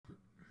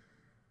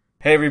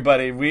Hey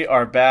everybody, we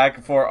are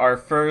back for our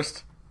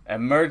first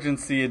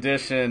emergency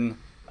edition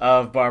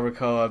of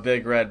Barbacoa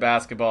Big Red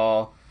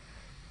Basketball.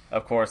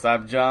 Of course,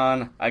 I'm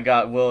John, I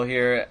got Will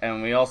here,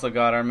 and we also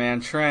got our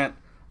man Trent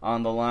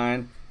on the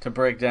line to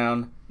break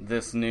down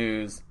this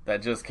news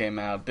that just came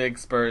out. Big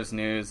Spurs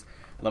news.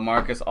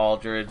 LaMarcus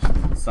Aldridge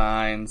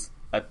signs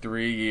a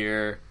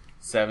 3-year,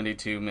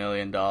 $72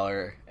 million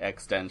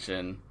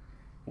extension,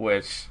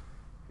 which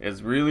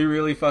is really,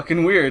 really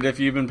fucking weird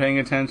if you've been paying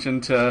attention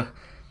to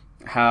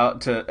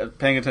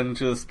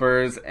the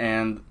Spurs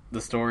and the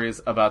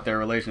stories about their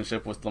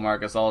relationship with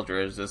LaMarcus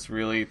Aldridge. This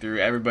really threw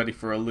everybody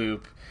for a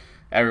loop.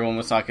 Everyone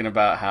was talking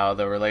about how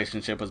the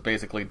relationship was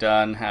basically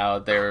done, how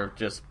they're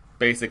just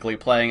basically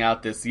playing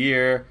out this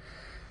year.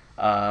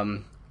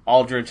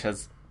 Aldridge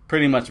has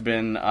pretty much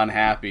been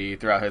unhappy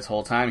throughout his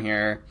whole time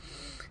here,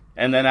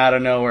 and then out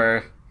of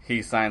nowhere,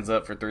 he signs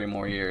up for 3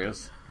 more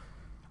years.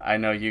 I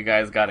know you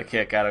guys got a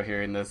kick out of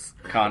hearing this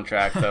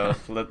contract, so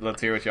let's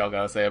hear what y'all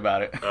got to say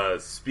about it.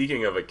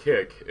 Speaking of a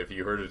kick, if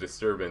you heard a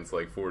disturbance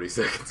like 40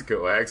 seconds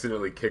ago, I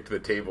accidentally kicked the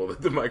table that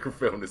the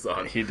microphone is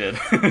on. He did.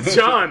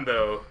 John,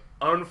 though,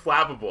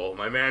 unflappable.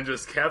 My man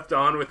just kept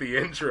on with the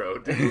intro.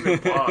 Didn't even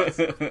pause.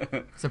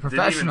 It's a professional.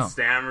 Didn't even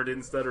stammer,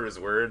 didn't stutter his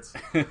words.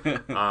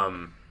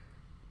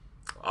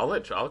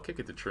 I'll kick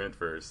it to Trent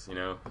first,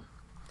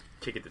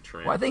 Kick it to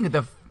Trent. Well, I think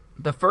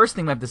the first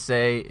thing we have to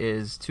say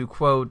is to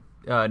quote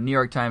New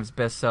York Times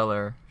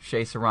bestseller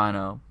Shea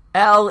Serrano,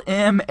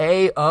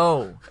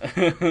 LMAO.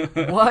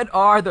 What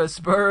are the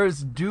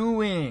Spurs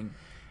doing?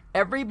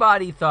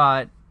 Everybody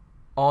thought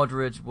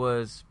Aldridge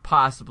was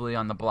possibly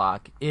on the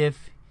block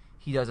if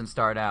he doesn't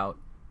start out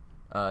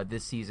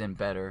this season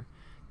better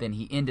than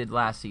he ended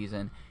last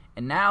season.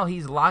 And now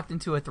he's locked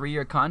into a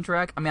 3-year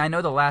contract. I mean, I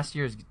know the last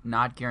year is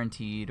not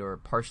guaranteed or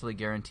partially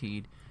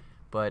guaranteed,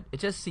 but it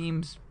just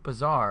seems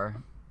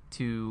bizarre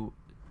to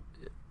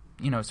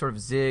sort of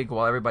zig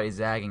while everybody's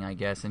zagging, I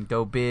guess, and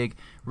go big,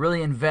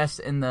 really invest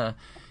in the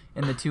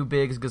 2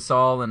 bigs,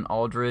 Gasol and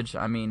Aldridge.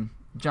 I mean,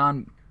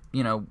 John,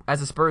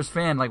 as a Spurs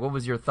fan, what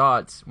was your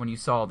thoughts when you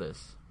saw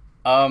this?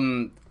 I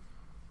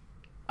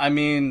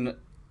mean,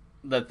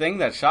 the thing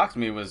that shocked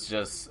me was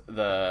just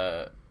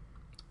why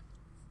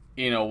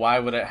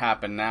would it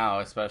happen now,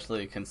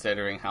 especially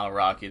considering how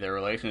rocky their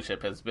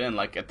relationship has been.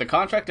 The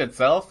contract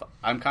itself,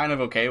 I'm kind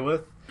of okay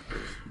with,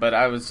 but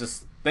I was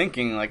just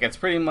thinking, it's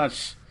pretty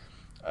much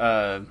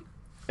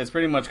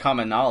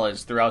common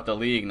knowledge throughout the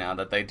league now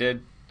that they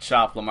did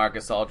shop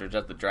LaMarcus Aldridge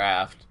at the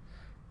draft,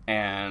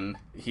 and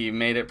he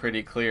made it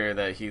pretty clear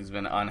that he's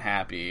been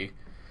unhappy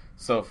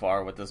so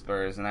far with the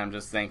Spurs. And I'm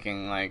just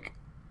thinking, I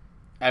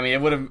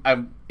wouldn't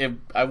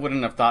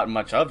have thought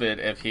much of it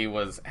if he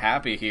was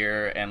happy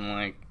here,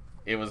 and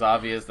it was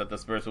obvious that the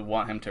Spurs would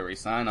want him to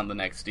resign on the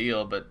next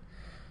deal. But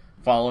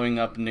following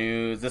up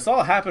news, this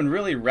all happened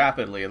really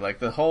rapidly.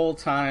 The whole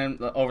time,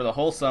 over the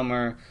whole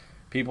summer,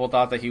 people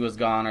thought that he was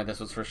gone or this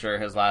was for sure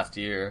his last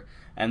year.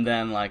 And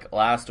then,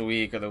 last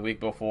week or the week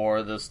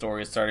before, the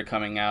stories started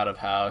coming out of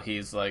how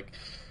he's,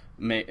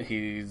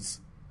 he's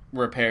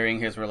repairing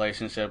his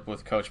relationship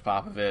with Coach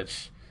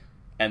Popovich.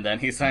 And then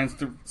he signs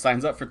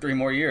up for 3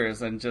 more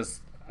years. And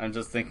I'm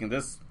just thinking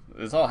this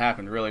all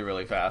happened really,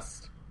 really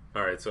fast.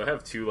 All right, so I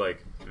have 2,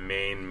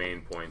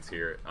 main points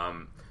here.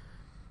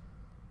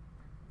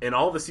 In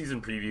all the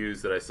season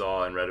previews that I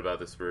saw and read about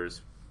the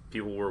Spurs,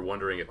 people were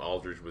wondering if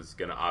Aldridge was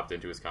going to opt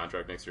into his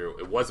contract next year.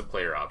 It was a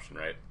player option,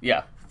 right?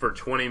 Yeah. For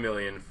 $20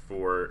 million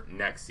for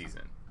next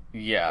season.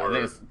 Yeah, I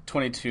think it's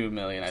 $22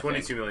 million,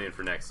 $22 million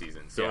for next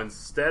season. So yeah.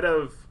 Instead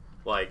of,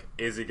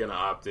 is he going to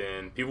opt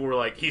in? People were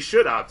like, he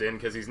should opt in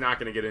because he's not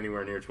going to get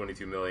anywhere near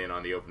 $22 million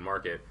on the open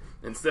market.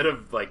 Instead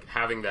of,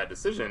 having that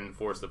decision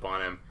forced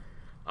upon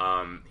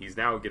him, he's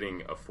now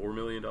getting a $4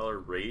 million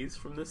raise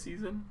from this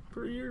season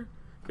per year.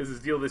 Because his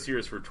deal this year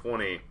is for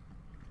 20.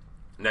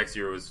 Next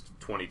year was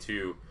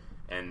 22.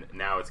 And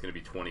now it's going to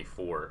be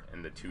 24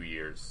 in the 2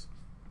 years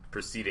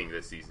preceding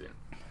this season.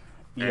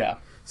 And yeah.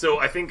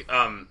 So I think,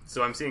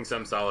 so I'm seeing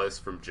some solace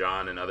from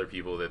John and other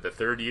people that the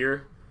 3rd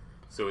year,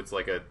 so it's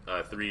a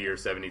 3-year,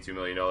 $72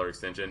 million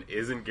extension,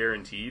 isn't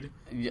guaranteed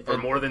for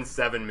more than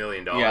 $7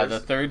 million. Yeah, the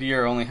 3rd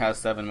year only has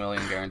 $7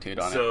 million guaranteed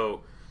on it.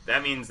 So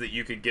that means that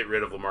you could get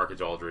rid of LaMarcus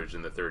Aldridge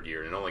in the 3rd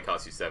year, and it only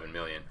costs you $7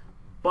 million.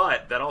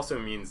 But that also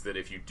means that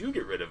if you do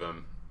get rid of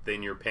him,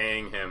 then you're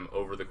paying him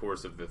over the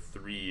course of the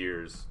 3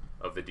 years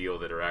of the deal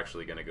that are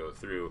actually going to go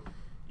through.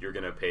 You're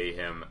going to pay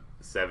him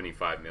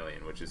 $75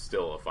 million, which is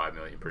still a $5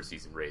 million per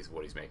season raise of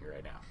what he's making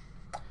right now.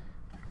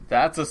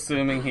 That's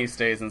assuming he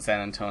stays in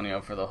San Antonio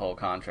for the whole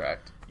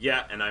contract.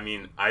 Yeah, and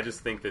I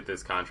just think that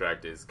this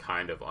contract is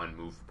kind of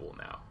unmovable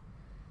now.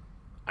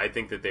 I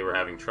think that they were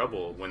having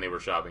trouble when they were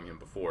shopping him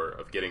before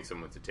of getting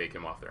someone to take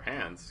him off their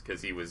hands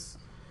because he was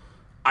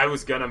I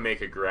was going to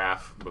make a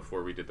graph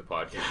before we did the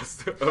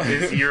podcast of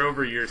his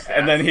year-over-year stats.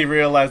 And then he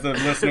realized that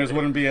listeners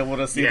wouldn't be able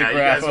to see the graph.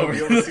 Yeah, you guys won't be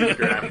able to see the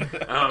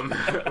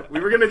graph. We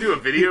were going to do a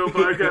video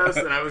podcast,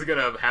 and I was going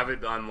to have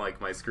it on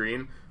like my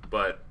screen.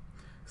 But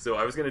so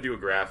I was going to do a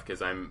graph because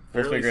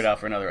We'll figure it out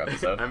for another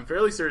episode. I'm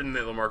fairly certain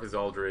that LaMarcus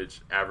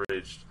Aldridge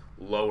averaged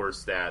lower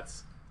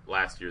stats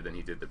last year than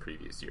he did the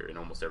previous year in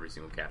almost every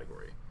single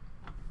category.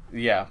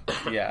 Yeah.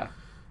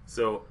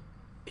 So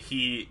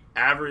he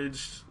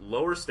averaged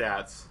lower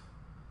stats.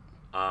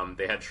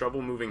 They had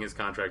trouble moving his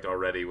contract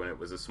already when it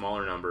was a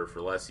smaller number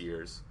for less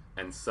years,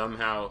 and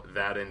somehow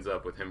that ends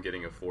up with him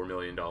getting a $4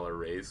 million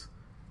raise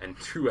and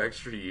 2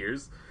 extra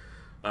years.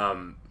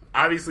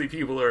 Obviously,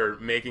 people are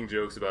making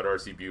jokes about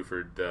R.C.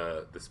 Buford,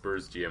 the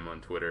Spurs GM,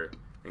 on Twitter,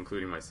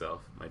 including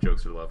myself. My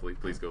jokes are lovely.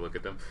 Please go look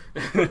at them.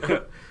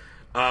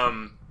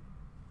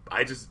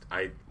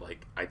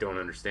 I don't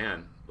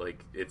understand.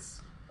 Like,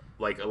 it's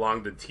like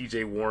along the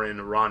T.J.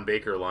 Warren, Ron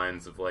Baker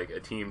lines of like a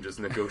team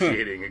just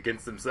negotiating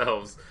against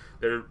themselves.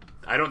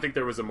 I don't think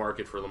there was a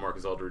market for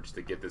LaMarcus Aldridge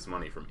to get this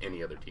money from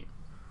any other team.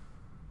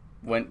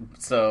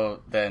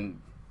 So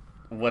then,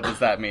 what does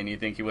that mean? You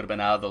think he would have been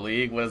out of the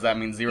league? What does that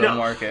mean? Zero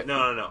market?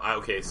 No.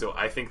 Okay, so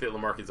I think that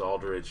LaMarcus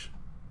Aldridge,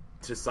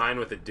 to sign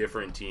with a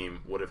different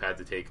team, would have had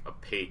to take a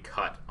pay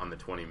cut on the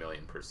 $20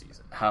 million per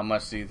season. How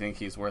much do you think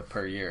he's worth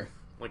per year?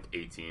 Like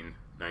 18,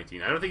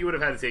 19. I don't think he would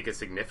have had to take a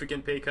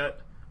significant pay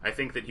cut. I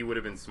think that he would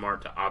have been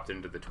smart to opt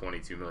into the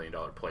 $22 million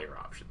player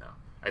option, though.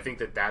 I think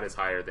that is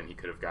higher than he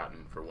could have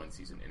gotten for one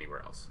season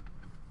anywhere else.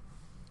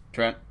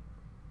 Trent?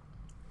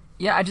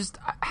 Yeah,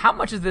 how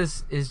much of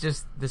this is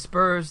just the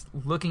Spurs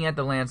looking at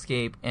the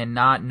landscape and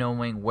not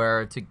knowing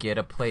where to get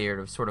a player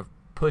to sort of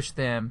push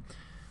them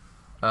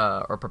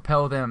or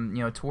propel them,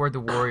 toward the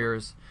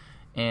Warriors,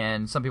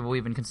 and some people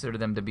even consider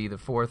them to be the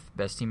 4th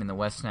best team in the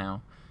West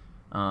now.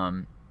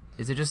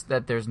 Is it just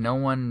that there's no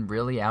one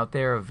really out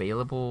there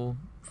available,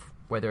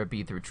 whether it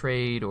be through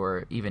trade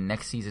or even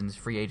next season's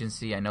free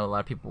agency? I know a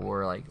lot of people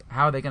were like,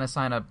 how are they going to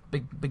sign a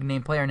big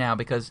name player now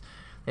because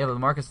they have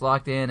LaMarcus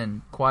locked in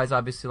and Kawhi's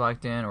obviously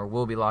locked in or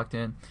will be locked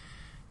in.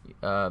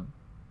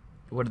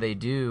 What do they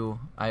do?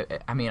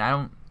 I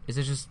mean, is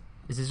it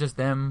just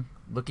them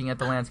looking at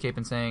the landscape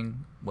and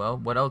saying, well,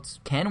 what else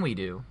can we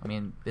do? I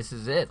mean, this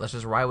is it. Let's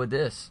just ride with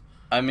this.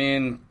 I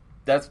mean,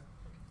 that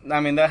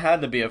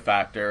had to be a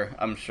factor,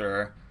 I'm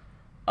sure.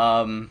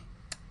 I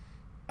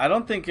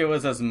don't think it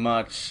was as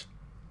much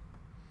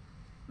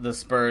the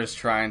Spurs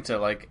trying to,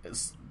 like,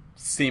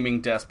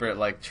 seeming desperate,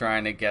 like,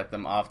 trying to get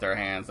them off their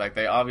hands. Like,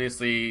 they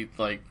obviously,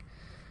 like,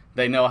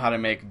 they know how to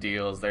make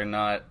deals. They're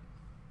not,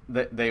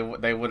 they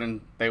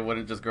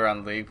wouldn't just go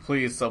around the league,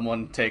 please,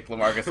 someone take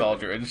LaMarcus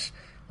Aldridge.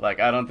 Like,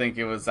 I don't think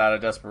it was out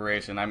of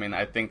desperation. I mean,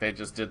 I think they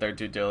just did their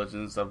due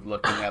diligence of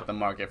looking at the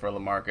market for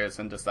LaMarcus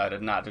and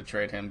decided not to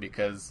trade him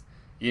because,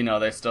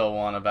 they still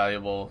want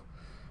valuable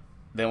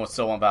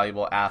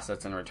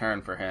assets in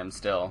return for him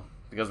still.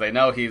 Because they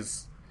know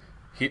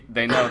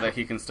they know that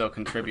he can still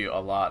contribute a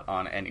lot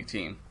on any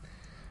team.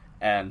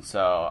 And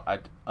so I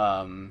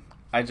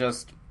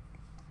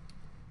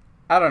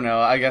don't know.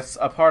 I guess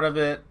a part of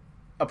it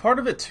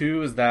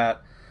too is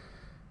that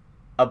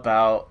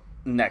about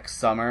next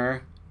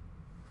summer,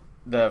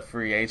 the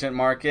free agent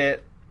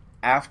market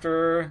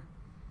after,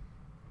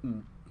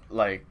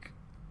 like,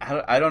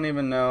 I don't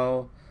even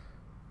know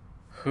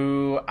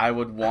who I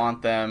would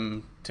want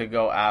them to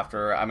go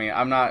after. I mean,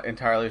 I'm not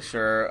entirely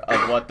sure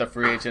of what the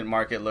free agent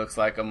market looks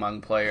like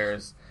among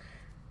players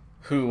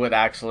who would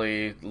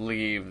actually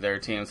leave their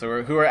team.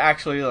 So who are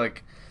actually,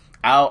 like,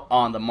 out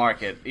on the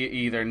market,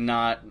 either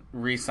not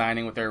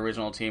re-signing with their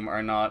original team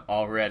or not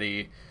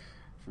already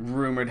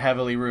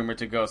heavily rumored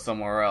to go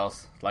somewhere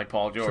else, like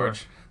Paul George.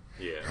 Sure.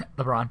 Yeah.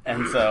 LeBron.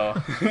 And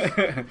so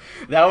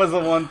that was the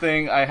one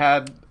thing I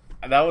had.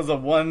 That was the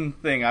one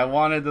thing I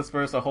wanted the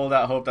Spurs to hold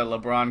out hope that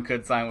LeBron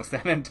could sign with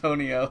San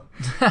Antonio,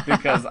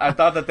 because I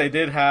thought that they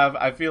did have.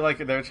 I feel like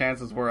their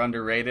chances were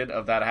underrated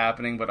of that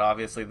happening, but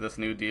obviously this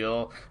new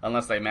deal,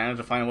 unless they manage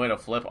to find a way to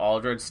flip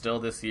Aldridge still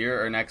this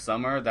year or next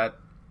summer, that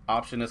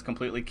option is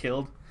completely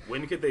killed.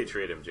 When could they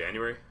trade him?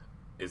 January?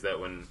 Is that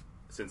when?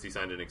 Since he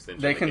signed an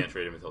extension, they can't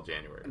trade him until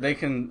January. They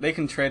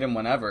can trade him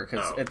whenever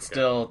because it's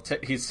still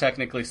he's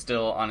technically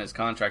still on his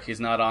contract. He's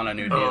not on a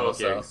new deal. Oh,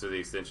 okay. So the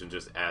extension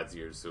just adds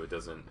years, so it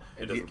doesn't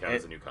count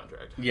as a new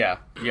contract. Yeah.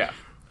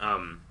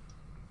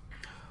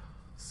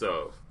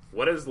 So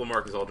what does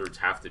LaMarcus Aldridge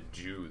have to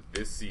do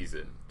this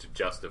season to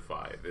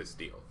justify this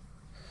deal?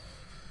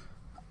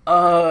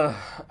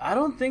 I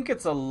don't think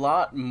it's a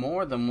lot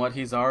more than what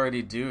he's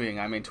already doing.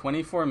 I mean,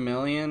 $24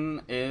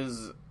 million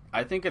is.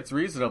 I think it's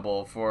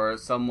reasonable for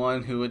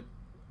someone who would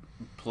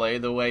play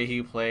the way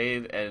he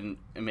played and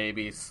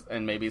maybe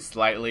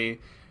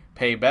slightly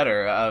pay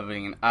better. I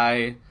mean,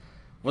 I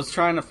was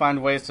trying to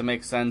find ways to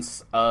make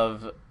sense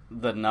of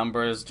the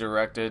numbers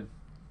the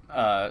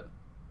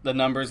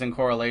numbers in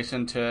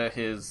correlation to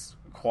his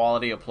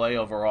quality of play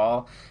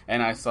overall,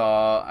 and I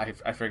saw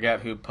I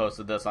forget who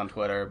posted this on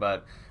Twitter,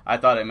 but I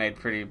thought it made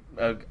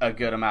a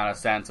good amount of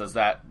sense. Is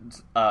that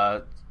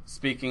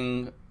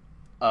speaking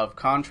of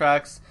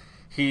contracts,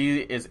 he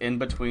is in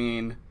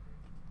between.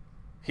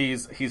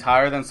 He's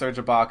higher than Serge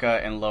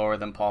Ibaka and lower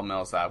than Paul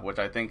Millsap, which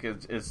I think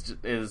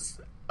is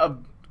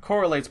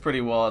correlates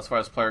pretty well as far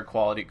as player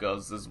quality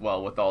goes as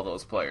well with all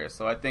those players.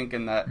 So I think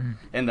in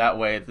that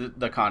way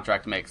the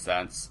contract makes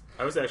sense.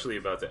 I was actually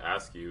about to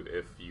ask you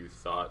if you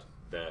thought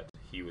that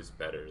he was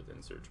better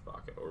than Serge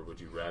Ibaka, or would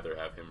you rather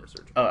have him or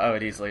Serge Ibaka? Oh, I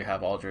would easily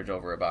have Aldridge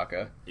over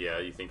Ibaka. Yeah,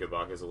 you think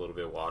Ibaka's a little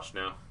bit washed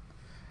now?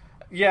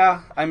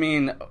 Yeah, I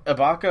mean,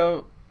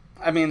 Ibaka,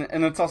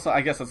 and it's also,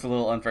 I guess it's a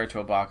little unfair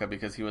to Ibaka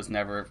because he was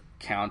never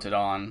counted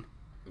on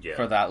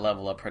for that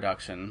level of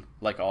production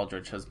like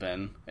Aldridge has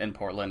been in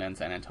Portland and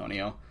San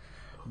Antonio.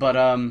 But,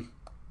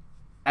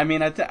 I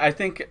mean, I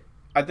think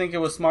it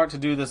was smart to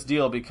do this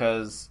deal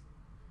because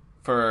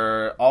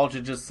for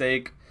Aldridge's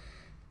sake,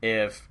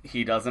 if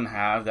he doesn't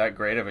have that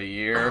great of a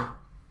year,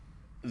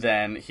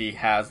 then he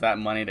has that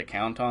money to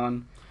count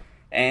on.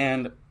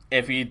 And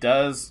if he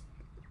does...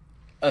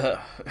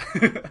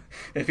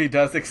 if he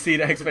does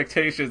exceed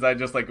expectations, I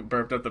just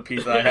burped up the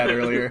pizza I had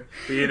earlier.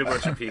 We ate a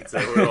bunch of pizza.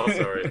 We're all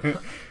sorry.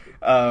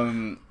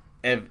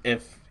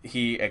 If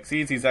he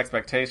exceeds these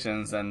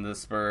expectations, then the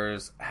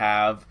Spurs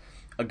have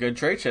a good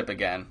trade chip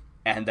again,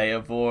 and they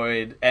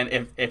avoid. And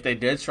if they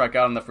did strike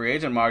out on the free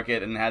agent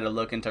market and had to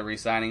look into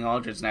re-signing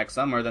Aldridge next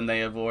summer, then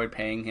they avoid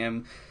paying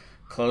him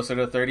closer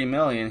to $30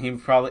 million. He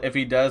probably, if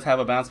he does have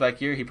a bounce back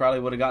year, he probably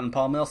would have gotten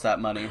Paul Millsap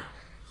money.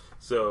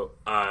 So,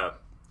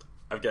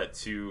 I've got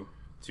two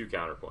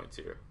counterpoints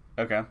here.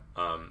 Okay.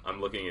 I'm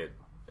looking at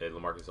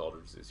LaMarcus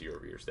Aldridge's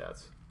year-over-year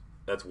stats.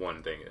 That's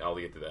one thing. I'll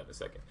get to that in a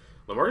second.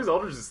 LaMarcus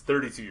Aldridge is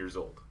 32 years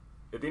old.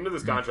 At the end of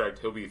this contract,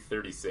 he'll be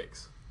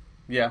 36.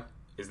 Yeah.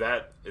 Is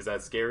that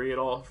scary at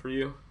all for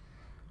you?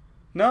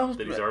 No.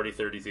 That he's already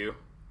 32?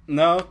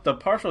 No, the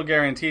partial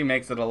guarantee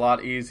makes it a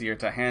lot easier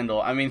to handle.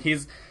 I mean,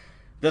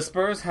 the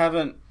Spurs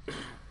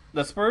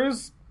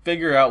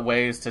figure out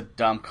ways to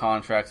dump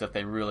contracts if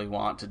they really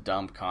want to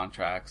dump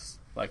contracts.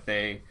 Like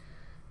they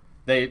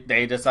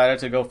decided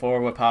to go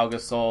forward with Pau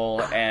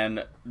Gasol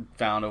and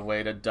found a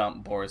way to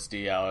dump Boris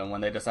Diaw. And when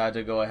they decided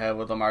to go ahead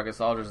with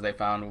LaMarcus Aldridge, they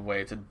found a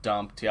way to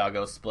dump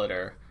Thiago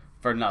Splitter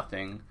for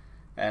nothing.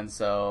 And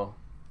so,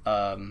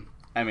 I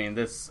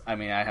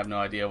have no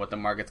idea what the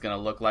market's going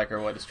to look like or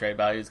what his trade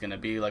value is going to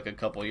be like a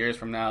couple years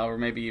from now, or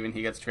maybe even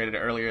he gets traded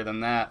earlier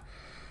than that.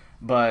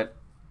 But,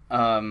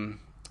 a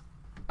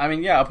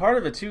part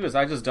of it too is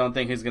I just don't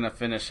think he's going to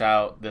finish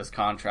out this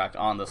contract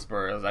on the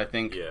Spurs. I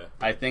think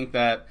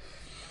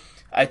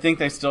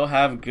they still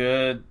have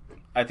good.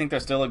 I think they're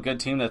still a good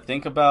team to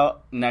think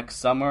about next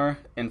summer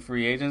in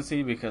free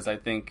agency because I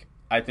think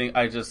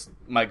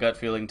my gut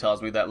feeling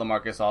tells me that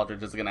LaMarcus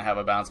Aldridge is going to have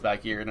a bounce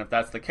back year, and if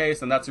that's the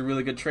case, then that's a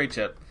really good trade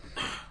chip.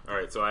 All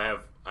right, so I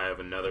have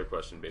another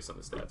question based on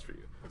the stats for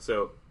you.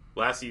 So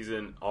last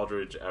season,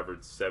 Aldridge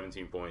averaged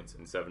 17 points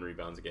and 7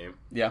 rebounds a game.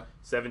 Yeah,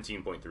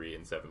 17.3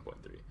 and 7.3.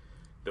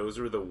 Those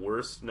were the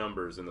worst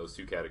numbers in those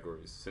two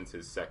categories since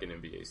his second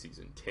NBA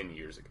season 10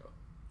 years ago.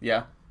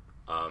 Yeah.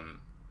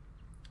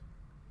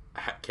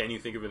 Can you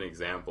think of an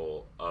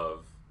example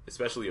of,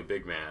 especially a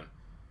big man,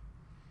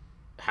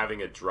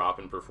 having a drop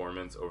in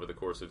performance over the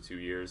course of 2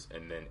 years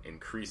and then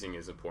increasing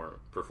his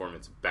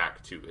performance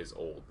back to his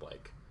old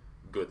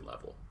good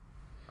level?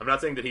 I'm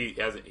not saying that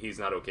he's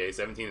not okay.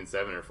 17 and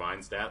 7 are fine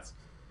stats,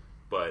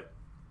 but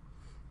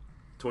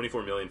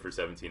 $24 million for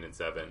 17 and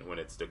 7 when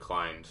it's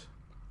declined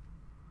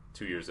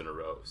 2 years in a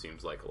row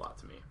seems like a lot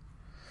to me.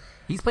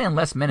 He's playing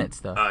less minutes,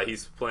 though.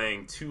 He's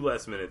playing 2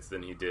 less minutes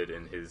than he did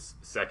in his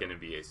second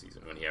NBA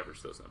season when he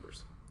averaged those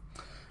numbers.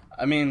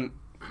 I mean,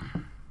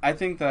 I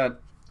think that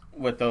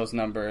with those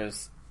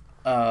numbers,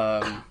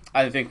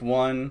 I think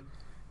one,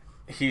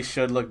 he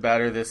should look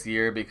better this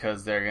year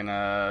because they're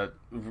gonna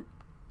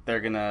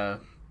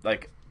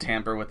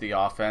tamper with the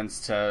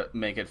offense to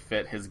make it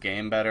fit his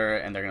game better,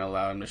 and they're gonna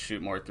allow him to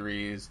shoot more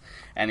threes.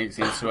 And he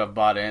seems to have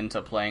bought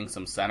into playing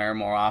some center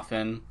more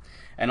often.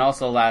 And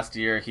also last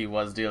year he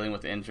was dealing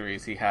with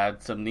injuries. He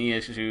had some knee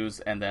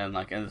issues, and then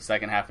in the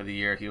second half of the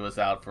year he was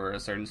out for a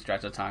certain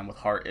stretch of time with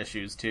heart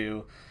issues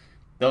too.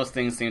 Those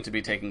things seem to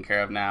be taken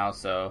care of now.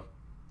 So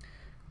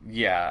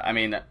yeah, I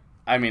mean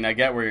I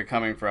get where you're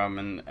coming from,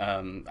 and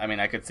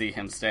I could see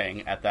him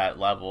staying at that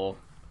level,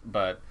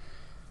 but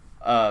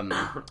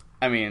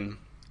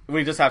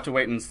we just have to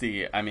wait and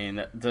see. I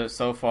mean,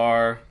 so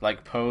far,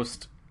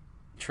 post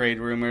trade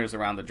rumors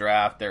around the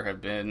draft, there have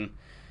been.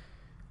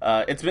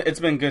 It's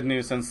been good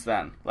news since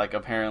then.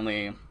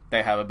 Apparently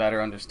they have a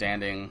better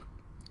understanding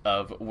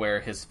of where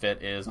his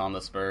fit is on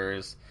the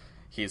Spurs.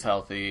 He's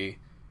healthy,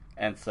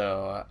 and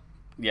so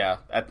yeah.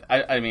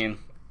 I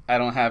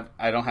don't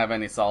have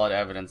any solid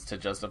evidence to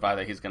justify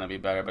that he's going to be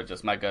better, but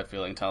just my gut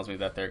feeling tells me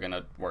that they're going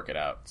to work it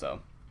out.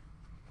 So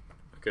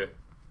okay,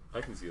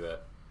 I can see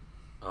that.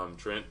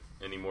 Trent,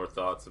 any more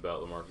thoughts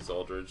about LaMarcus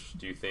Aldridge?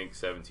 Do you think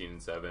 17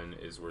 and 7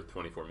 is worth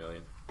 $24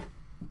 million?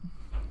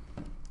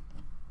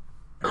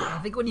 I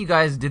think when you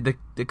guys did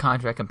the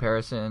contract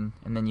comparison,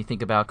 and then you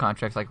think about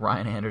contracts like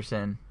Ryan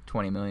Anderson,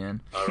 $20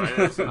 million. Ryan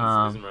Anderson,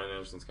 isn't Ryan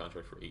Anderson's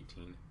contract for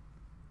 18?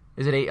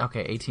 Is it 8?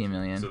 Okay, $18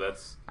 million. So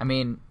that's.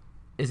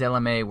 Is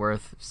LMA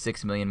worth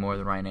 $6 million more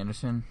than Ryan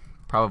Anderson?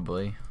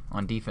 Probably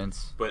on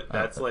defense. But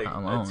that's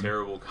a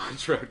terrible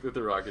contract that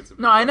the Rockets have.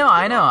 No, I know.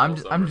 I'm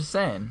just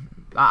saying.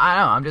 I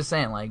know. I'm just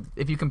saying.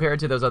 If you compare it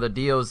to those other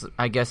deals,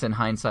 I guess in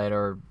hindsight,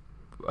 or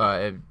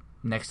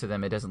next to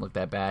them, it doesn't look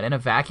that bad. In a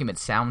vacuum, it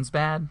sounds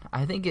bad.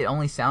 I think it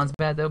only sounds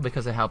bad, though,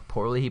 because of how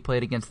poorly he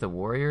played against the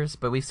Warriors.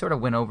 But we sort of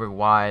went over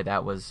why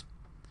that was,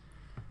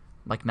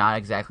 like, not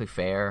exactly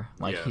fair.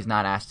 Like, Yeah. he's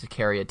not asked to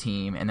carry a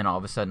team, and then all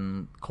of a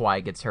sudden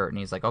Kawhi gets hurt, and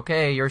he's like,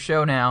 okay, your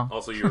show now.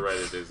 Also, you were right.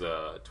 It is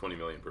 $20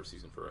 million per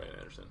season for Ryan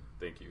Anderson.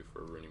 Thank you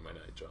for ruining my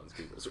night, John's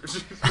Google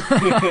search.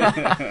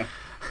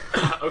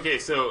 Okay,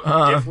 so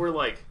if we're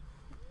like,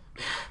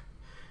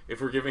 if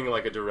we're giving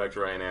like a direct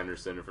Ryan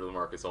Anderson for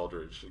LaMarcus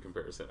Aldridge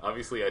comparison,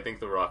 obviously I think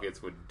the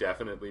Rockets would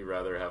definitely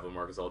rather have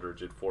LaMarcus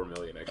Aldridge at $4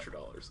 million extra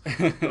dollars.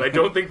 But I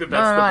don't think that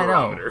that's I the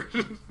know. barometer.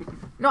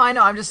 No, I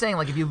know. I'm just saying,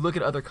 like, if you look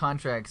at other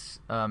contracts,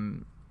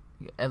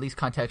 at least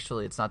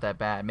contextually, it's not that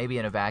bad. Maybe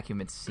in a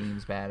vacuum, it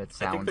seems bad. It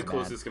sounds I think the bad.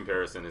 closest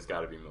comparison has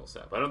got to be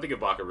Millsap. I don't think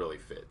Ibaka really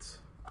fits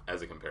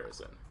as a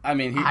comparison. I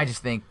mean, I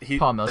just think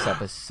Paul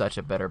Millsap is such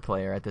a better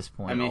player at this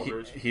point. I mean,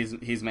 Aldridge?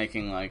 he's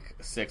making like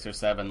 6 or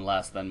 7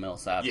 less than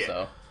Millsap, Yeah.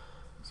 so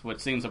which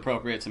seems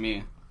appropriate to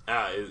me.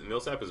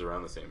 Millsap is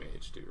around the same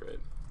age too, right?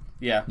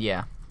 Yeah.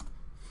 yeah.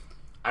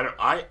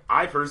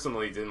 I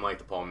personally didn't like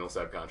the Paul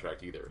Millsap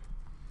contract either.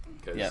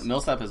 'Cause- Yeah,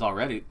 Millsap is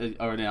already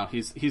now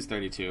he's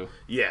 32.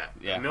 Yeah.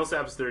 Yeah.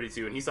 Millsap's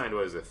 32, and he signed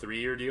what is it, a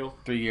 3-year deal?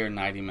 3 year,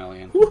 $90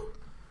 million. Whew.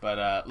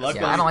 But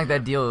luckily, Yeah, I don't like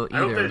that deal I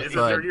don't either. think is a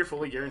but 3rd year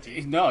fully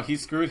guaranteed. no, he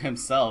screwed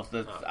himself.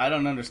 I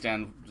don't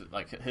understand.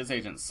 Like, his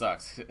agent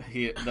sucks.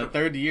 The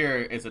 3rd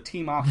year is a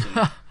team option.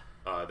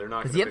 They're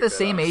not. does gonna he have pick the that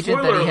same up. agent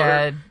Spoiler that he alert,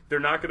 had? They're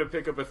not going to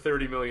pick up a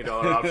 $30 million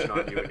option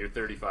on you when you're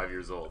 35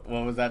 years old.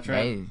 What was that,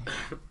 Trey? Hey,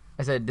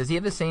 I said, does he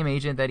have the same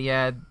agent that he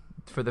had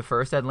for the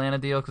first Atlanta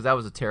deal? Because that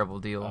was a terrible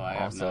deal. I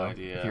have also, no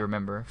idea. if you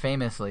remember,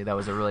 famously, that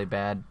was a really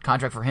bad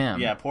contract for him.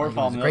 Yeah, poor Like, it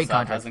Paul was a great Millsap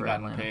contract hasn't for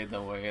gotten Atlanta. paid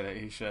the way that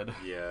he should.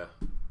 Yeah.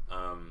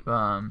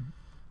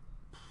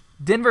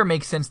 Denver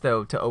makes sense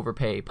though to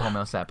overpay Paul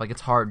Millsap. Like,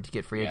 it's hard to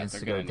get free Yeah, agents they're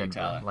to go to gonna need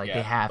Denver. talent. Like Yeah.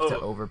 they have to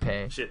Oh,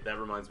 overpay. Shit, that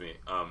reminds me.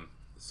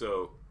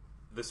 So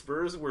the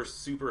Spurs were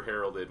super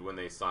heralded when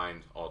they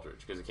signed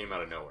Aldridge because it came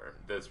out of nowhere.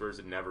 The Spurs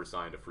had never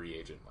signed a free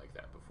agent like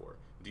that before.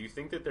 Do you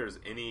think that there's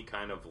any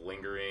kind of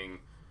lingering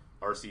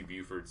R.C.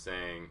 Buford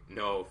saying,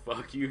 no,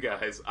 fuck you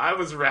guys, I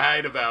was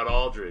right about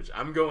Aldridge.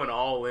 I'm going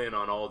all in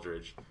on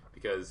Aldridge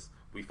because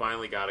we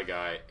finally got a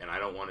guy and I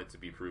don't want it to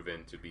be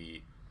proven to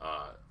be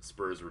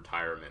Spurs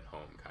retirement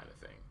home kind of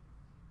thing.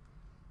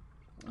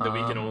 That we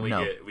can only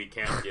no. we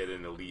can't get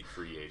an elite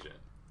free agent.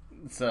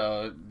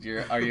 So,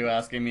 are you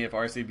asking me if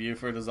R.C.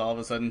 Buford is all of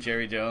a sudden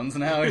Jerry Jones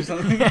now or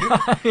something?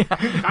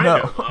 Kind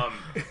No. of.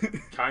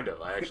 Kind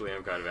of. I actually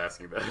am kind of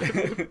asking about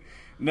it.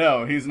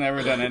 No, he's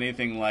never done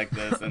anything like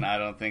this, and I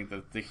don't think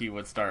that he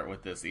would start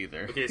with this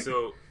either. Okay,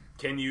 so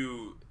can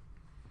you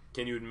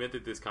admit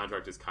that this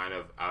contract is kind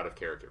of out of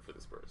character for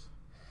the Spurs?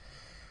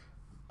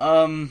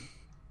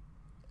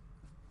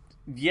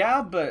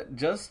 Yeah, but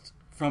just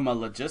from a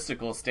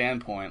logistical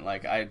standpoint,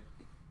 like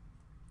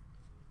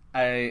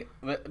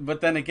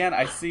but then again,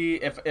 I see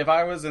if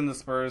I was in the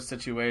Spurs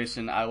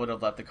situation, I would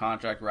have let the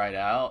contract ride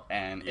out,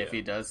 and if Yeah.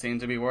 he does seem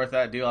to be worth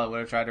that deal, I would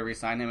have tried to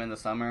re-sign him in the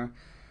summer.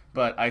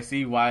 But I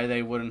see why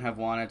they wouldn't have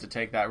wanted to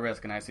take that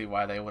risk, and I see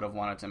why they would have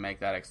wanted to make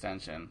that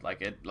extension.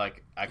 Like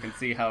I can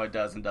see how it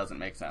does and doesn't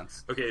make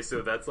sense. Okay,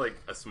 so that's like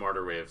a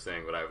smarter way of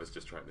saying what I was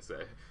just trying to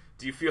say.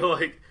 Do you feel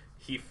like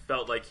he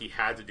felt like he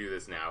had to do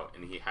this now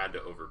and he had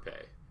to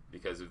overpay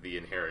because of the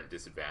inherent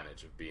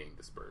disadvantage of being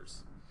the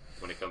Spurs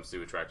when it comes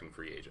to attracting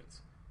free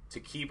agents? To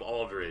keep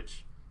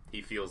Aldridge,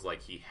 he feels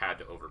like he had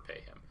to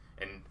overpay him.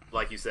 And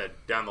like you said,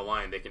 down the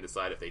line, they can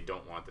decide if they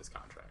don't want this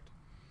contract.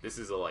 This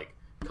is a, like,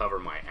 cover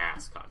my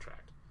ass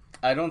contract.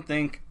 I don't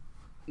think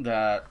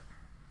that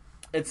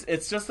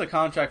it's just a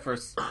contract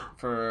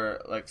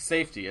for like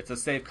safety. It's a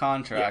safe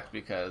contract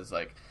because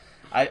like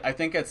I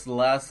think it's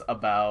less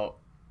about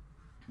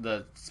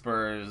the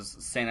Spurs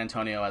San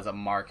Antonio as a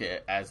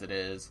market as it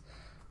is.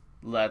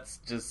 Let's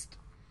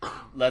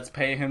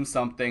pay him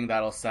something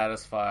that'll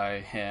satisfy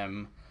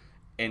him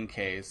in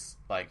case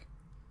like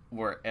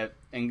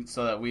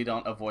so that we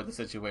don't avoid the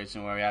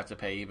situation where we have to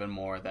pay even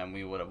more than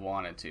we would have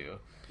wanted to.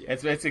 Yeah.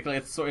 It's basically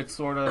it's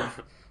sort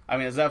of I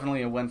mean, it's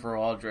definitely a win for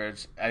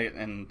Aldridge,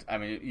 and I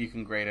mean, you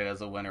can grade it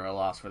as a win or a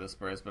loss for the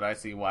Spurs, but I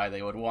see why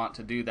they would want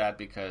to do that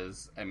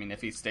because, I mean,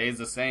 if he stays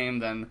the same,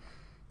 then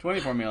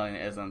 $24 million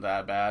isn't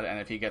that bad, and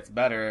if he gets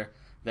better,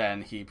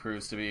 then he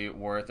proves to be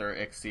worth or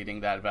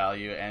exceeding that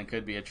value and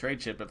could be a trade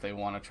chip if they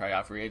want to try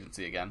out free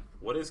agency again.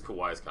 What is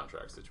Kawhi's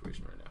contract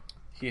situation right now?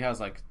 He has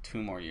like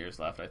 2 more years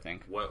left, I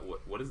think.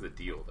 What is the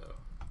deal though?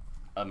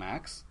 A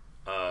max?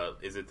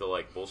 Is it the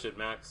like bullshit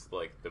max?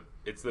 Like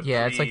it's the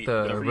it's like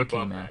the rookie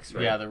pre-bump max,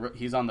 right? Yeah,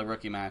 he's on the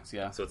rookie max.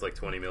 Yeah, So it's like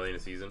 $20 million a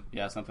season.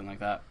 yeah, something like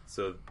that.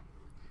 So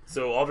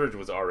Aldridge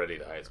was already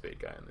the highest paid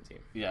guy on the team.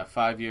 Yeah,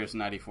 5 years,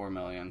 $94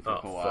 million for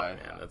Oh Kawhi.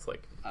 fuck, man, that's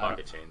like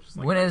pocket change. It's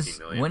like When $19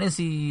 million. when is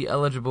he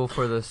eligible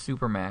for the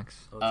Supermax?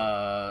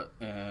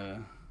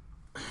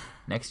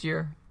 Next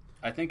year?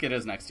 I think it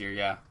is next year.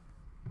 Yeah.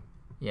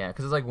 Yeah,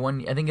 because it's like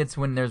I think it's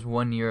when there's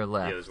 1 year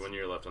left. Yeah, there's 1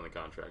 year left on the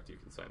contract. You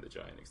can sign the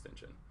giant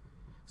extension.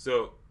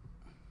 So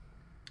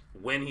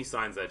when he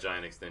signs that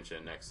giant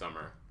extension next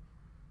summer,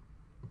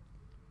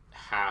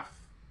 half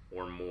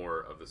or more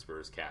of the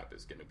Spurs cap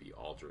is going to be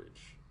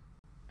Aldridge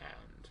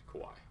and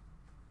Kawhi.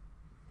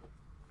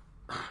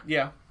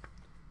 Yeah.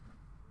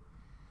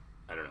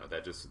 I don't know.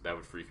 That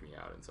would freak me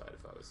out inside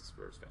if I was a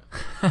Spurs fan.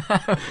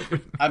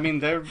 I mean,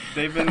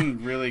 they've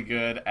been really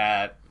good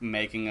at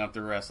making up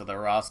the rest of the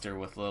roster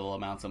with little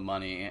amounts of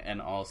money,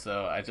 and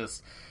also I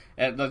just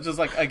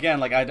like again,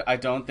 like I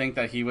don't think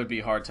that he would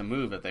be hard to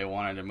move if they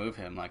wanted to move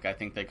him. Like I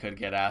think they could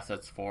get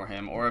assets for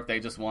him, or if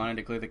they just wanted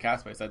to clear the cap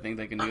space, I think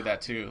they can do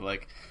that too.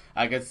 Like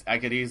I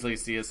could easily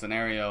see a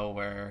scenario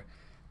where,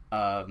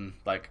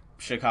 like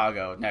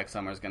Chicago next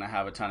summer is going to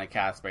have a ton of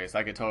cap space.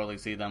 I could totally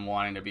see them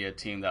wanting to be a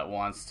team that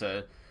wants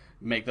to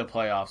make the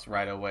playoffs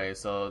right away.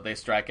 So they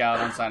strike out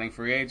on signing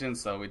free agents.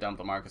 So we dump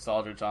LaMarcus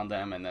Aldridge on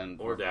them, and then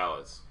or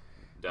Dallas.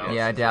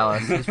 Yeah,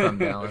 Dallas. He's from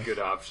Dallas. A good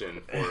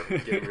option for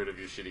getting rid of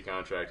your shitty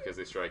contract because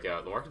they strike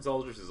out. LaMarcus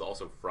Aldridge is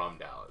also from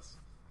Dallas.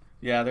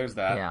 Yeah, there's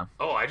that. Yeah.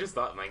 Oh, I just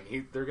thought like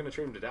they're going to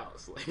trade him to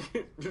Dallas.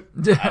 Like,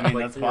 I mean,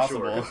 like, that's for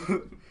possible.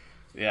 sure.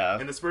 Yeah.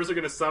 And the Spurs are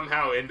going to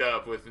somehow end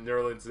up with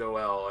Nerlens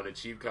Noel on a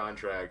cheap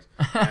contract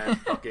and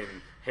fucking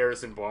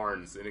Harrison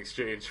Barnes in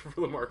exchange for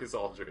LaMarcus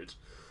Aldridge.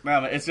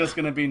 Man, it's just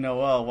going to be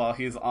Noel while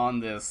he's on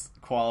this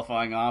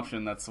qualifying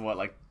option. That's what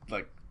like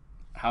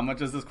how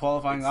much is this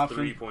qualifying option?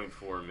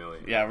 $3.4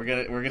 million. Yeah,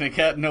 we're gonna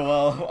get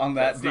Noel on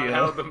that That's deal. not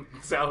how the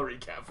salary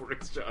cap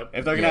works, John.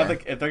 If they're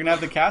gonna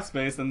have the cap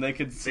space, then they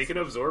could. They can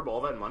absorb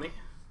all that money.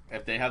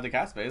 If they have the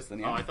cap space, then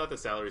yeah. Oh, I thought the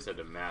salaries had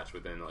to match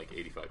within like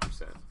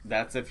 85%.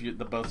 That's if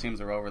the both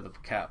teams are over the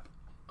cap.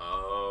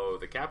 Oh,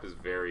 the cap is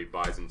very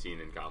Byzantine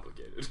and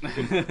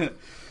complicated.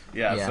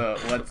 Yeah. Yeah. So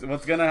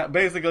what's gonna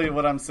basically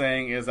what I'm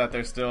saying is that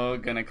they're still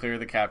gonna clear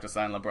the cap to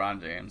sign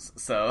LeBron James.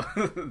 So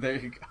there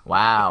you go.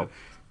 Wow.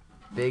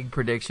 Big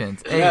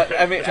predictions. Hey,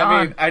 Yeah,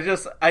 John. I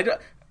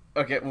don't.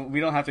 Okay,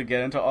 we don't have to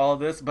get into all of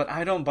this, but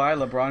I don't buy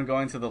LeBron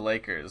going to the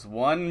Lakers.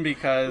 One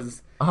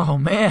because Oh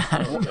man.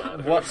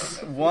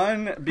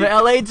 the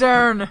LA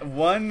turn.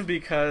 One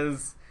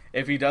because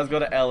if he does go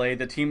to LA,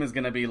 the team is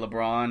going to be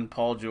LeBron,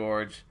 Paul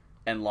George,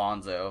 and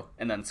Lonzo,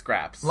 and then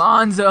scraps.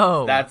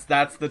 Lonzo.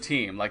 That's the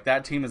team. Like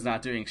that team is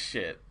not doing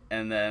shit.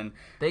 And then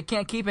They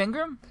can't keep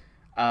Ingram?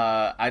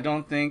 I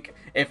don't think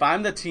if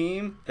I'm the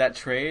team that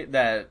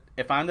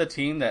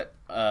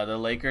the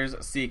Lakers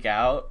seek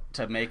out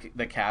to make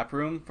the cap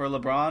room for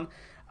LeBron,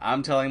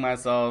 I'm telling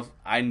myself,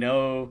 I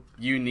know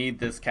you need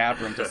this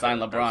cap room to sign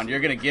LeBron. You're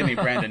going to give me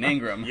Brandon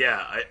Ingram.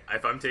 Yeah,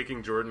 if I'm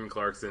taking Jordan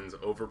Clarkson's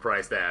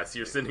overpriced ass,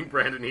 you're sending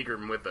Brandon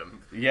Ingram with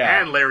them.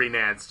 Yeah. And Larry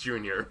Nance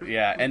Jr.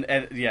 Yeah, and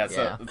yeah,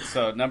 Yeah.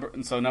 so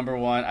number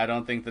one, I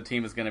don't think the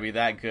team is going to be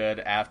that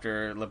good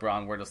after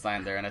LeBron were to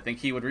sign there, and I think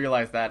he would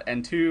realize that.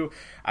 And two,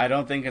 I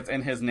don't think it's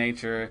in his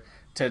nature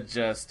to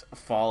just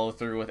follow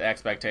through with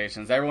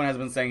expectations. Everyone has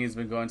been saying he's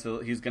going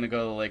to go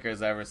to the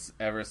Lakers ever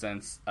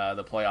since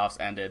the playoffs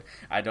ended.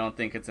 I don't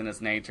think it's in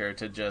his nature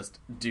to just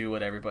do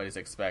what everybody's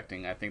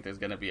expecting. I think there's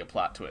going to be a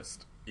plot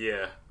twist.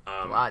 Yeah,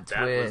 Plot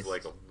that twist. was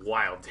like a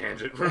wild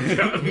tangent from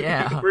John.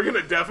 Yeah. We're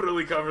going to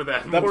definitely cover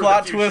that The more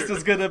plot in the twist future.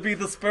 is going to be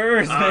the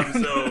Spurs. Man.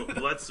 So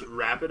let's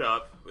wrap it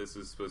up. This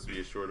is supposed to be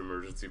a short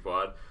emergency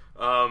pod.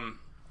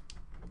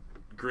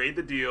 Grade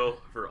the deal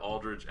for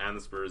Aldridge and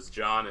the Spurs,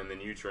 John, and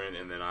then you, Trent,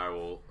 and then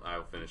I'll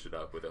finish it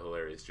up with a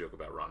hilarious joke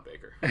about Ron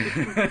Baker.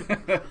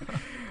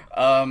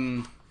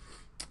 I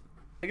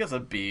guess a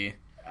B.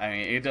 I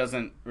mean, it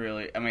doesn't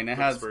really. I mean, it For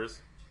the has.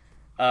 Spurs.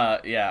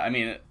 Yeah. I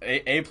mean,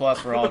 A plus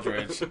for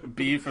Aldridge,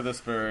 B for the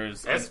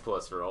Spurs. S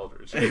plus for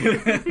Aldridge.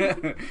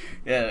 Yeah,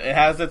 it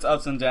has its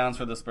ups and downs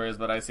for the Spurs,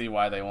 but I see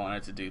why they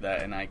wanted to do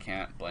that, and I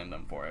can't blame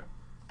them for it.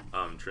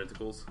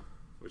 Trenticles,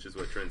 which is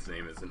what Trent's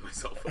name is in my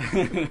cell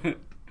phone.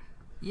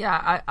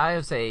 Yeah, I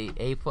would say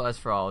A plus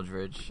for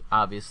Aldridge,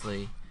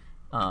 obviously.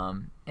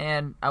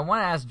 And I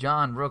want to ask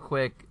John real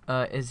quick,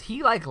 is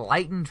he like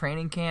lighting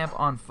training camp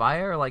on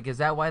fire? Like, is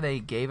that why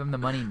they gave him the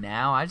money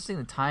now? I just think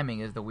the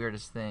timing is the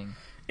weirdest thing.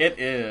 It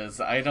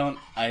is. I don't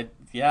get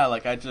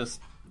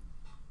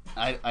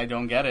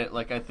it.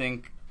 Like, I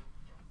think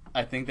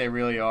they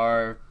really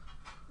are.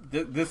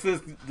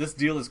 This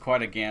deal is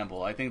quite a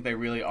gamble. I think they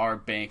really are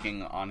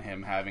banking on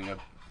him having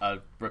a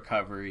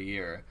recovery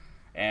year,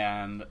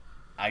 and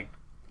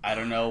I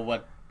don't know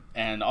what,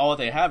 and all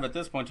they have at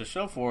this point to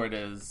show for it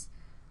is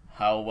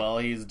how well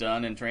he's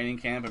done in training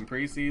camp and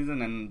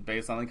preseason, and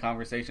based on the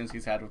conversations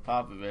he's had with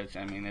Popovich.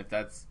 I mean, if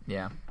that's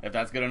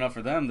good enough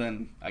for them,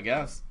 then I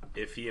guess.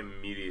 If he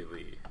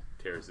immediately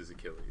tears his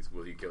Achilles,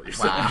 will he kill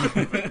yourself?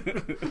 Wow.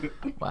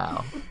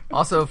 Wow.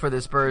 Also for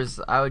the Spurs,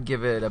 I would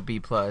give it a B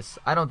plus.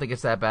 I don't think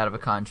it's that bad of a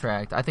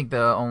contract. I think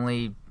the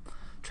only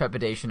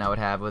trepidation I would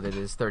have with it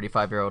is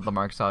 35-year-old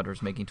LaMarcus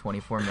Aldridge making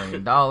 $24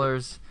 million.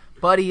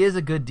 But he is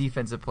a good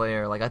defensive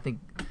player. Like I think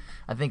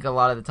a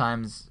lot of the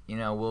times,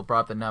 we'll brought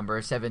up the number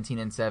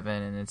 17-7,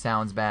 and it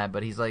sounds bad,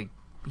 but he's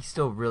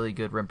still really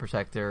good rim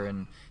protector,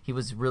 and he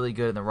was really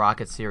good in the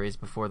Rockets series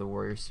before the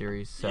Warriors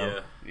series.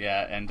 So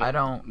yeah, and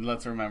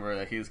let's remember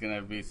that he's going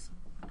to be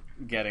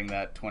getting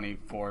that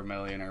 $24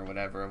 million or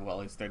whatever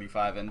while he's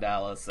 35 in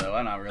Dallas. So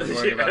I'm not really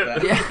worried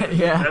about that.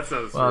 Yeah. That's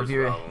not the Spurs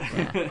problem.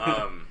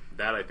 Yeah.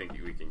 That I think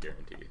we can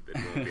guarantee that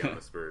he won't be on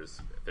the Spurs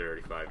at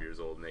 35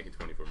 years old making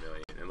 $24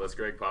 million unless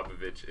Greg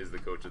Popovich is the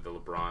coach of the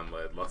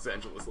LeBron-led Los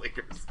Angeles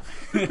Lakers.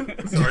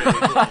 Sorry,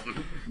 Nate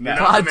Walton. You're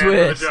not the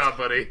man for the job,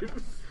 buddy.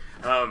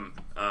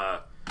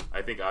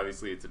 I think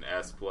obviously it's an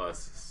S+,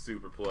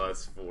 super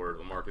plus for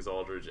LaMarcus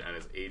Aldridge and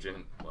his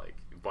agent. Like,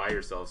 buy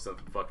yourself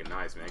something fucking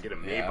nice, man. Get a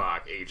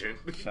Maybach agent.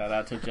 Shout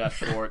out to Jeff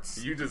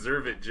Schwartz. You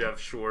deserve it, Jeff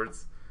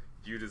Schwartz.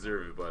 You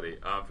deserve it, buddy.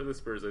 For the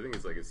Spurs, I think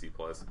it's like a C+.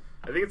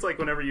 I think it's like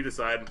whenever you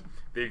decide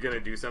that you're going to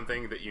do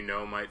something that you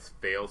know might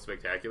fail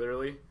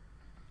spectacularly,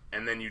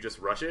 and then you just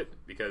rush it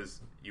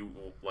because you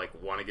like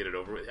want to get it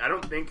over with. I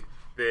don't think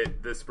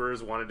that the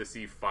Spurs wanted to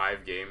see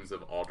 5 games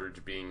of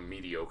Aldridge being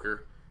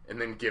mediocre and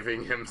then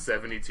giving him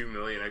 $72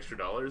 million extra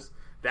dollars.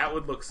 That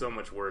would look so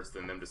much worse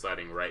than them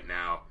deciding right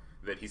now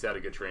that he's had a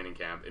good training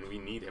camp and we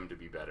need him to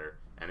be better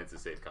and it's a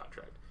safe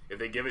contract. If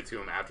they give it to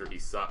him after he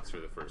sucks for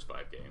the first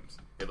 5 games,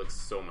 it looks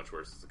so much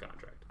worse as a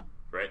contract,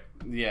 right?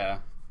 Yeah.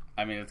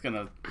 I mean,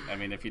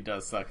 if he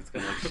does suck, it's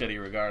going to look shitty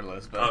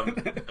regardless.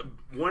 But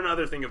one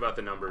other thing about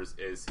the numbers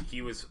is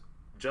he was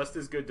just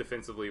as good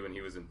defensively when he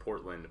was in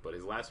Portland, but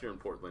his last year in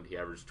Portland, he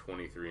averaged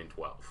 23 and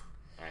 12.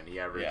 And he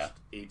averaged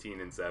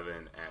 18 and 7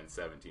 and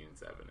 17 and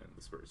 7 in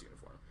the Spurs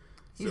uniform.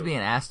 He's being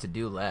asked to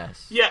do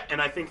less. Yeah,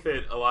 and I think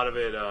that a lot of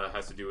it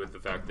has to do with the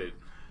fact that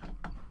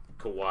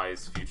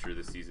Kawhi's future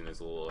this season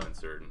is a little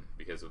uncertain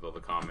because of all the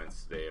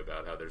comments today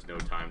about how there's no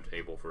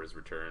timetable for his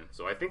return.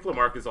 So I think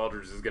LaMarcus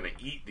Aldridge is going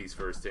to eat these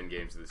first 10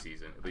 games of the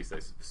season. At least I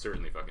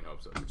certainly fucking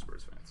hope so for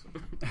Spurs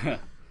fans.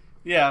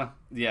 Yeah.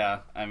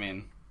 I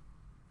mean,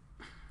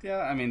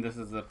 this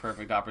is the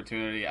perfect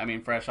opportunity. I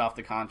mean, fresh off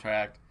the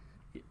contract,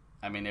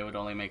 I mean, it would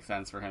only make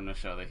sense for him to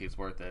show that he's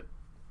worth it.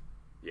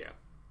 Yeah.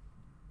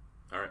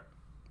 All right.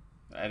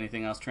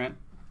 Anything else, Trent?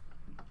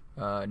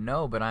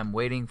 No, but I'm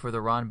waiting for the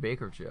Ron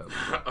Baker joke.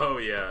 Oh,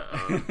 yeah.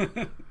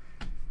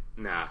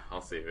 Nah,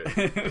 I'll save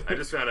it. I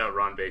just found out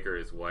Ron Baker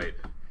is white.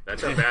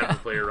 That's how bad the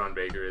player Ron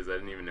Baker is. I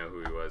didn't even know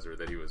who he was or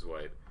that he was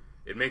white.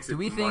 It makes it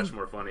much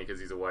more funny because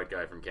he's a white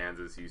guy from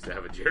Kansas. He used to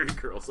have a Jerry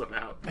curl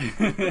somehow.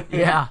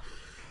 Yeah.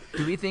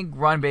 Do we think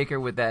Ron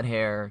Baker with that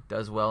hair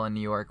does well in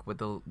New York with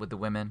the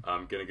women?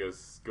 I'm gonna go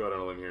out on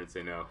a limb here and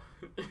say no.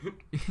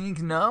 You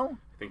think no?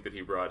 I think that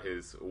he brought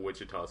his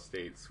Wichita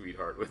State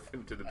sweetheart with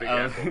him to the Big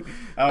Apple.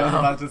 I was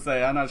about to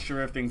say, I'm not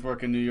sure if things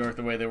work in New York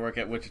the way they work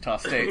at Wichita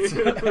State.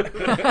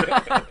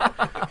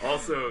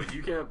 Also,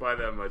 you can't buy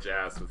that much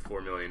ass with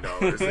 $4 million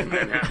in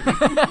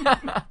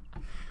Manhattan.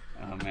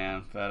 Oh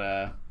man,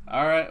 but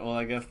all right. Well,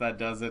 I guess that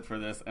does it for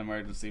this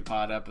emergency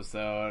pod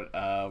episode.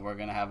 We're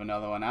gonna have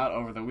another one out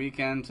over the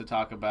weekend to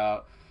talk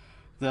about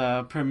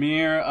the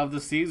premiere of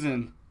the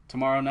season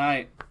tomorrow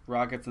night.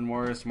 Rockets and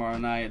Warriors tomorrow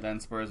night,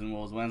 then Spurs and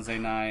Wolves Wednesday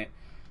night.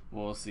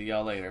 We'll see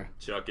y'all later.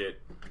 Chuck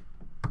it.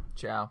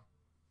 Ciao.